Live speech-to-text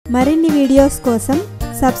మరిన్ని వీడియోస్ కోసం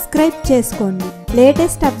సబ్స్క్రైబ్ చేసుకోండి.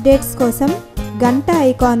 లేటెస్ట్ అప్డేట్స్ కోసం గంట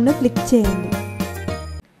ఐకాన్ను క్లిక్ చేయండి.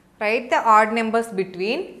 Write the odd numbers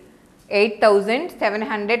between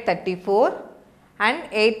 8734 and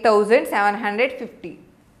 8750.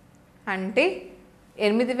 అంటే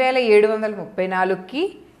 8734కి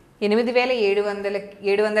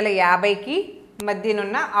 8750కి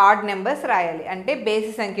మధ్యనున్న ఆడ్ నెంబర్స్ రాయాలి. అంటే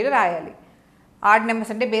బేసి సంఖ్యలు రాయాలి. ఆడ్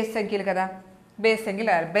నెంబర్స్ అంటే బేసి సంఖ్యలు కదా, బేస్ సంఖ్యలు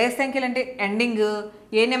రాయాలి. బేస్ సంఖ్యలు అంటే ఎండింగ్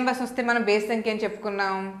ఏ నెంబర్స్ వస్తే మనం బేస్ సంఖ్య అని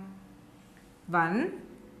చెప్పుకున్నాం? 1,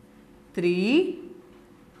 3,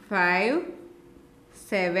 5,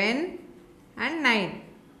 7 and 9.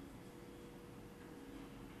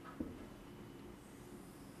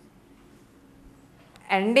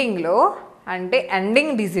 ఎండింగ్లో అంటే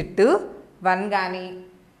ఎండింగ్ డిజిట్ 1 కానీ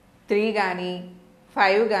 3 కానీ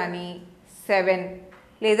 5 కానీ 7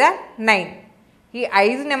 లేదా 9 ఈ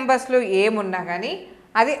 5 నెంబర్స్లో ఏమున్నా కానీ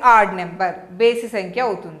అది ఆడ్ నెంబర్, బేసి సంఖ్య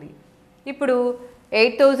అవుతుంది. ఇప్పుడు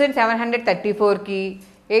 8734కి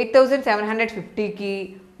 8750కి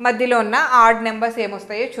మధ్యలో ఉన్న ఆడ్ నెంబర్స్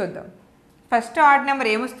ఏమొస్తాయో చూద్దాం. ఫస్ట్ ఆడ్ నెంబర్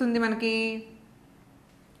ఏమొస్తుంది మనకి?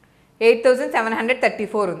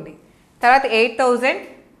 8734 ఉంది. తర్వాత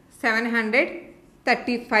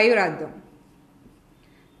 8735 రాద్దాం.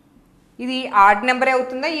 ఇది ఆడ్ నెంబరే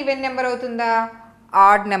అవుతుందా, ఈవెన్ నెంబర్ అవుతుందా?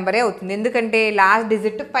 ఆడ్ నెంబరే అవుతుంది. ఎందుకంటే లాస్ట్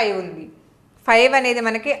డిజిట్ 5 ఉంది. 5 అనేది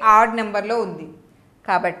మనకి ఆడ్ నెంబర్లో ఉంది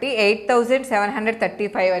కాబట్టి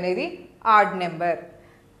 8735 అనేది ఆడ్ నెంబర్.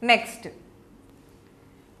 నెక్స్ట్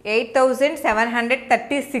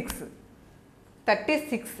 8736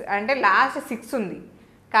 అంటే లాస్ట్ 6 ఉంది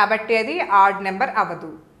కాబట్టి అది ఆడ్ నెంబర్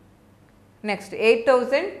అవ్వదు. నెక్స్ట్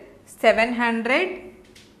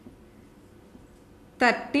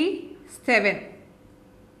 8737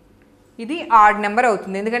 ఇది ఆడ్ నెంబర్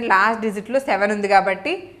అవుతుంది. ఎందుకంటే లాస్ట్ డిజిట్లో 7 ఉంది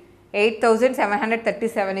కాబట్టి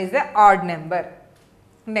 8737 is the odd number.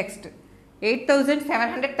 Next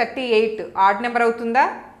 8738 odd number అవుతుందా?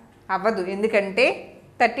 అవ్వదు. ఎందుకంటే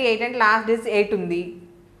 38 అంటే లాస్ట్ డిజిట్ 8 ఉంది.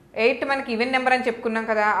 8 మనకి ఈవెన్ నెంబర్ అని చెప్పుకున్నాం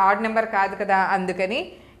కదా, ఆడ్ నెంబర్ కాదు కదా, అందుకని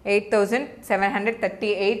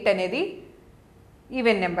 8738 అనేది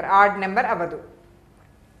ఈవెన్ నెంబర్, ఆడ్ నెంబర్ అవ్వదు.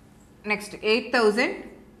 నెక్స్ట్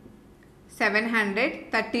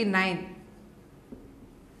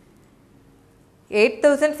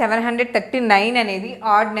 8739 అనేది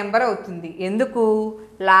ఆడ్ నెంబర్ అవుతుంది. ఎందుకు?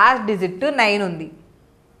 లాస్ట్ డిజిట్ 9 ఉంది.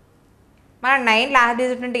 మనం 9 లాస్ట్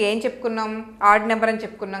డిజిట్ అంటే ఏం చెప్పుకున్నాం? ఆడ్ నెంబర్ అని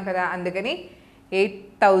చెప్పుకున్నాం కదా, అందుకని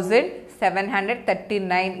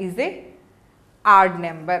 8739 ఈజ్ ఏ ఆడ్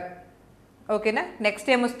నెంబర్. ఓకేనా? నెక్స్ట్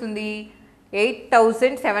ఏమొస్తుంది?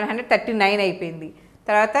 8739 అయిపోయింది.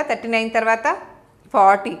 తర్వాత 39 తర్వాత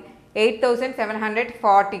 40,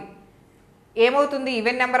 8740 ఏమవుతుంది?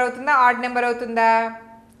 ఈవెన్ నెంబర్ అవుతుందా, ఆడ్ నెంబర్ అవుతుందా?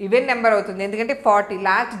 ఈవెన్ నెంబర్ అవుతుంది. ఎందుకంటే 40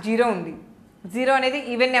 లాస్ట్ 0 ఉంది. 0 అనేది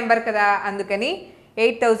ఈవెన్ నెంబర్ కదా, అందుకని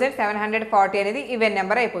 8740 అనేది ఈవెన్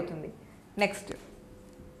నెంబర్ అయిపోతుంది. నెక్స్ట్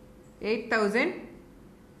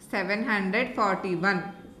 8741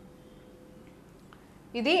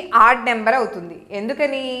 ఇది ఆడ్ నెంబర్ అవుతుంది.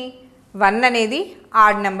 ఎందుకని? 1 అనేది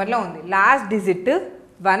ఆడ్ నెంబర్లో ఉంది. లాస్ట్ డిజిట్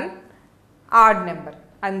 1 ఆడ్ నెంబర్,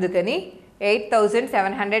 అందుకని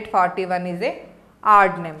 8741 ఈజ్ ఏ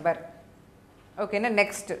ఆడ్ నెంబర్. ఓకేనా?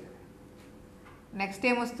 నెక్స్ట్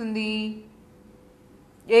ఏమొస్తుంది?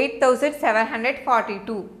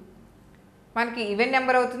 8742 మనకి ఈవెన్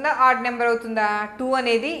నెంబర్ అవుతుందా, ఆడ్ నెంబర్ అవుతుందా? 2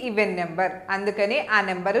 అనేది ఈవెన్ నెంబర్, అందుకని ఆ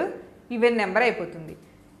నెంబరు ఈవెన్ నెంబర్ అయిపోతుంది.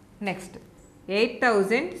 నెక్స్ట్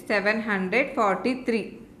 8743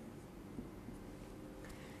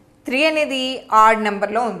 3 అనేది ఆడ్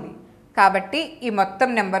నెంబర్లో ఉంది కాబట్టి ఈ మొత్తం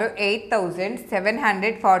number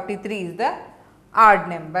 8743 is the odd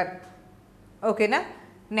number. ఓకేనా?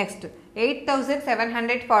 నెక్స్ట్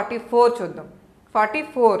 8744 చూద్దాం.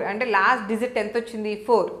 44 అంటే లాస్ట్ డిజిట్ ఎంత వచ్చింది?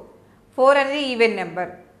 4 అనేది ఈవెన్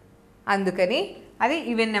నెంబర్, అందుకని అది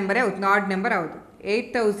ఈవెన్ నెంబరే అవుతుంది, ఆడ్ నెంబర్ అవుతుంది.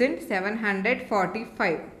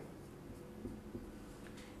 8745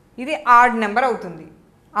 ఇది ఆడ్ నెంబర్ అవుతుంది.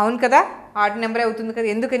 అవును కదా, ఆడ్ నెంబర్ అవుతుంది కదా.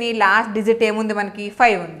 ఎందుకని? లాస్ట్ డిజిట్ ఏముంది మనకి?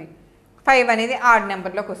 5 ఉంది. 5 అనేది ఆడ్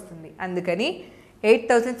నెంబర్లోకి వస్తుంది, అందుకని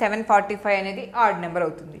 8745 అనేది ఆడ్ నెంబర్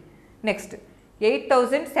అవుతుంది. నెక్స్ట్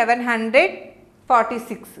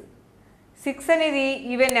 8746 6 అనేది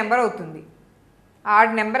ఈవెన్ నెంబర్ అవుతుంది,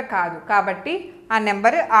 ఆడ్ నెంబర్ కాదు కాబట్టి ఆ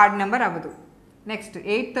నెంబర్ ఆడ్ నెంబర్ అవ్వదు. నెక్స్ట్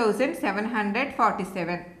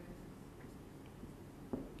 8747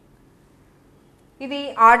 ఇది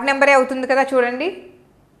ఆడ్ నెంబరే అవుతుంది కదా. చూడండి,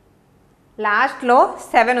 లాస్ట్లో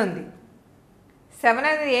 7 ఉంది. 7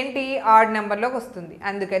 అనేది ఏంటి? ఆడ్ నెంబర్లోకి వస్తుంది,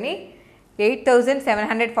 అందుకని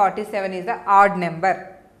 8747 is the odd number.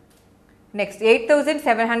 Next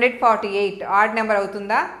 8748 odd number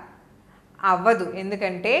అవుతుందా? అవ్వదు.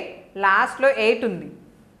 ఎందుకంటే లాస్ట్లో 8 ఉంది.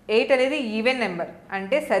 8 అనేది ఈవెన్ నెంబర్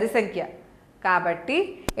అంటే సరి సంఖ్య. కాబట్టి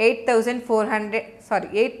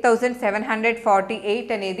 8748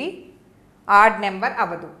 అనేది ఆడ్ నెంబర్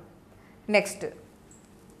అవ్వదు. నెక్స్ట్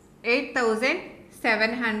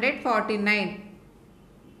 8749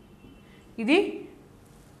 ఇది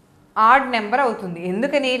ఆడ్ నెంబర్ అవుతుంది.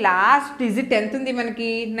 ఎందుకని? లాస్ట్ డిజిట్ ఎంత ఉంది మనకి?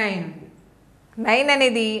 9 ఉంది. 9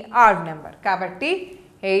 అనేది ఆడ్ నెంబర్. కాబట్టి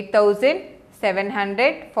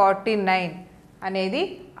 8749 అనేది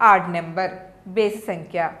ఆడ్ నెంబర్, బేసి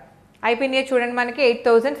సంఖ్య. అయిపోయినాయి చూడండి. మనకి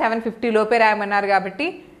 8750 లోపే రాయమన్నారు కాబట్టి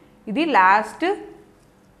ఇది లాస్ట్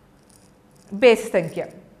బేసి సంఖ్య.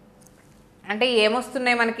 అంటే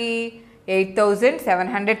ఏమొస్తున్నాయి మనకి?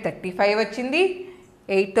 8735 వచ్చింది,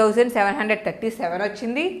 8737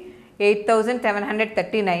 వచ్చింది,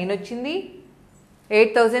 8739 వచ్చింది,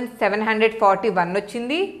 8741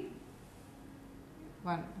 వచ్చింది,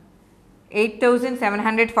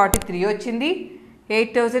 8743 వచ్చింది,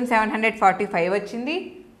 8745 వచ్చింది,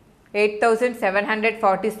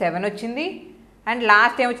 8747 వచ్చింది, అండ్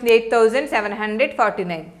లాస్ట్ ఏమొచ్చింది?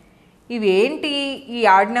 8749. ఇవి ఏంటి? ఈ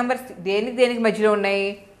ఆడ్ నెంబర్స్ దేనికి మధ్యలో ఉన్నాయి?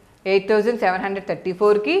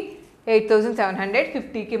 8734కి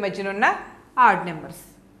 8750కి మధ్యలో ఉన్న ఆడ్ నెంబర్స్.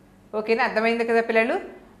 ఓకేనా? అర్థమైంది కదా పిల్లలు?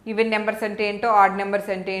 ఈవెన్ నెంబర్స్ అంటే ఏంటో, ఆడ్ నెంబర్స్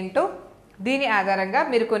అంటే ఏంటో. దీని ఆధారంగా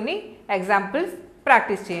మీరు కొన్ని ఎగ్జాంపుల్స్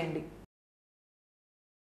ప్రాక్టీస్ చేయండి.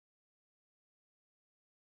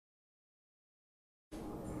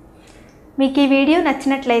 మీకు ఈ వీడియో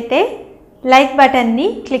నచ్చినట్లయితే లైక్ బటన్ని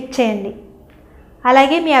క్లిక్ చేయండి.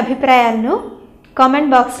 అలాగే మీ అభిప్రాయాలను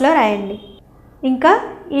కామెంట్ బాక్స్లో రాయండి. ఇంకా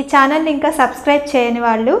ఈ ఛానల్ని ఇంకా సబ్స్క్రైబ్ చేయని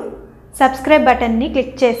వాళ్ళు సబ్స్క్రైబ్ బటన్ని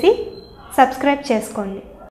క్లిక్ చేసి సబ్స్క్రైబ్ చేసుకోండి.